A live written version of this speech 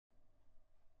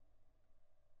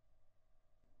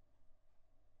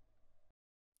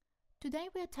Today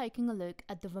we are taking a look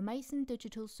at the Vermason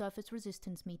digital surface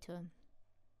resistance meter.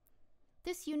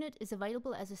 This unit is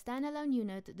available as a standalone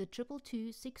unit, the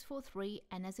 222643,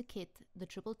 and as a kit, the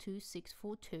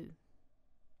 222642.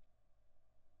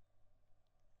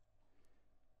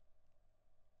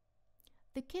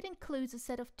 The kit includes a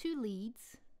set of 2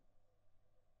 leads,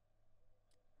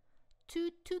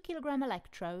 2 2kg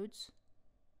electrodes,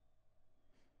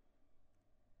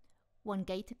 1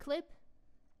 gator clip,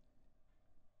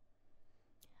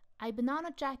 a banana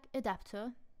jack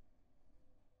adapter,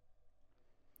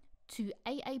 2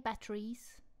 AA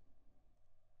batteries,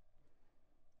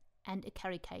 and a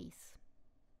carry case.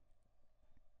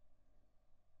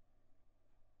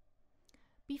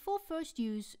 Before first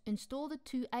use, install the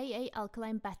 2 AA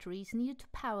alkaline batteries needed to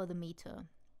power the meter.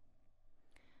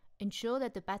 Ensure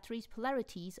that the battery's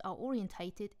polarities are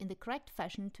orientated in the correct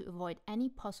fashion to avoid any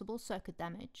possible circuit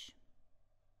damage.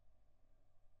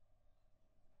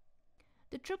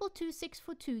 The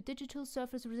 222642 digital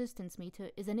surface resistance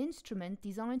meter is an instrument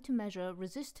designed to measure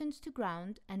resistance to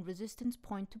ground and resistance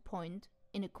point to point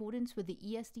in accordance with the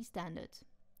ESD standard.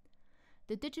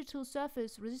 The digital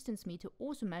surface resistance meter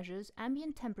also measures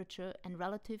ambient temperature and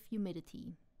relative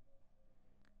humidity.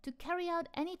 To carry out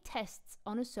any tests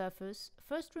on a surface,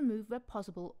 first remove where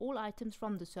possible all items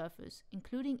from the surface,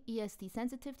 including ESD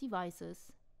sensitive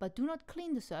devices, but do not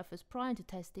clean the surface prior to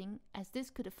testing, as this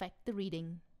could affect the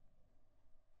reading.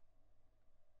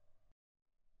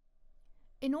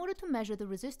 In order to measure the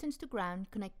resistance to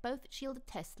ground, connect both shielded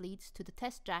test leads to the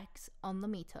test jacks on the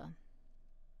meter.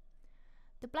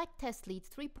 The black test lead's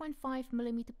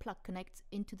 3.5mm plug connects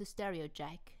into the stereo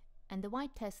jack, and the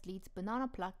white test lead's banana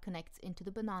plug connects into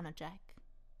the banana jack.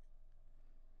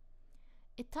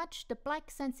 Attach the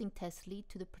black sensing test lead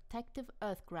to the protective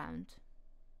earth ground.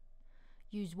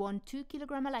 Use 1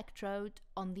 2kg electrode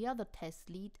on the other test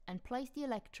lead and place the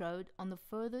electrode on the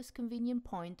furthest convenient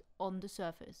point on the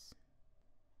surface.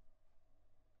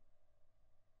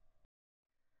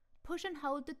 Push and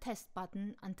hold the test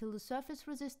button until the surface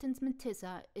resistance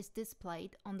mantissa is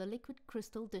displayed on the liquid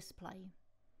crystal display.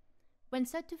 When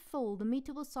set to full, the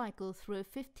meter will cycle through a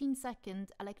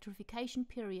 15-second electrification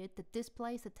period that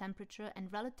displays the temperature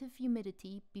and relative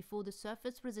humidity before the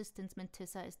surface resistance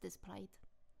mantissa is displayed.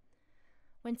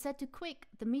 When set to quick,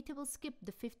 the meter will skip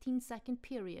the 15-second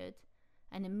period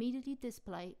and immediately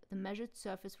display the measured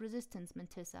surface resistance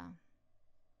mantissa.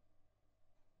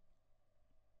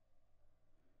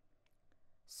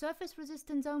 Surface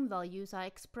resistance zone values are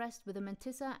expressed with a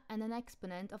mantissa and an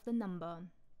exponent of the number.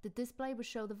 The display will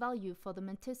show the value for the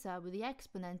mantissa with the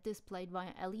exponent displayed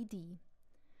via LED.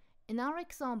 In our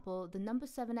example, the number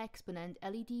 7 exponent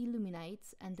LED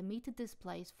illuminates and the meter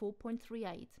displays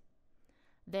 4.38.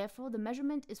 Therefore, the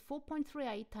measurement is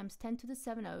 4.38 times 10 to the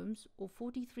 7 ohms, or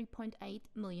 43.8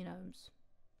 million ohms.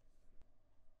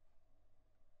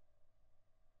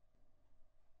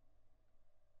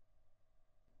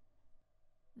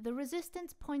 The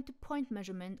resistance point-to-point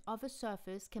measurement of a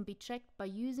surface can be checked by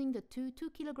using the 2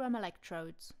 2kg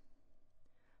electrodes.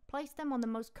 Place them on the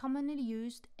most commonly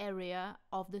used area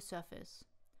of the surface.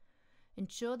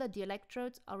 Ensure that the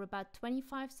electrodes are about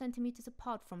 25 cm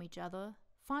apart from each other,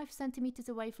 5 cm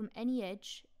away from any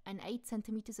edge, and 8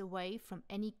 cm away from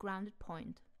any grounded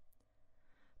point.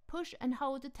 Push and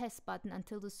hold the test button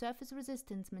until the surface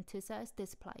resistance mantissa is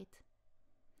displayed.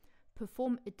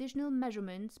 Perform additional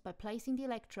measurements by placing the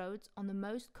electrodes on the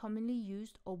most commonly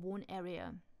used or worn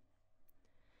area.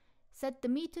 Set the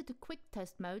meter to quick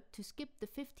test mode to skip the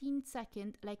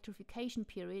 15-second electrification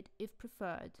period if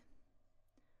preferred.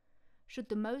 Should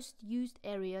the most used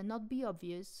area not be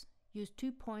obvious, use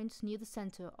 2 points near the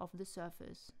center of the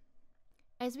surface.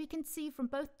 As we can see from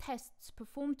both tests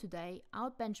performed today, our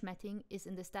benchmarking is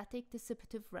in the static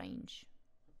dissipative range.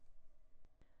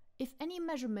 If any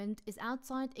measurement is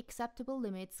outside acceptable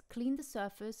limits, clean the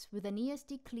surface with an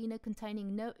ESD cleaner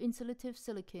containing no insulative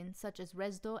silicone such as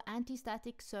Resdor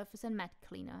anti-static surface and mat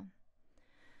cleaner.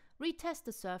 Retest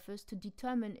the surface to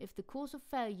determine if the cause of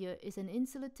failure is an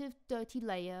insulative dirty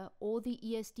layer or the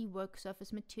ESD work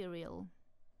surface material.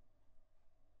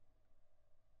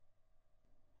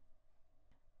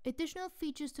 Additional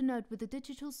features to note with the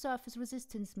digital surface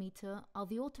resistance meter are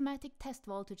the automatic test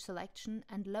voltage selection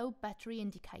and low battery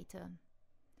indicator.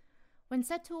 When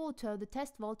set to auto, the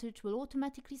test voltage will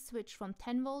automatically switch from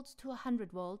 10 volts to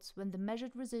 100 volts when the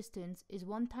measured resistance is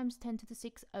 1 × 10 to the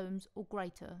 6 ohms or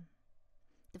greater.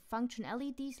 The function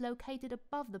LEDs located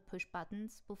above the push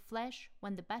buttons will flash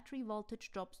when the battery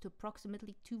voltage drops to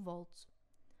approximately 2 volts.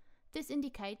 This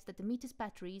indicates that the meter's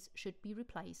batteries should be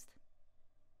replaced.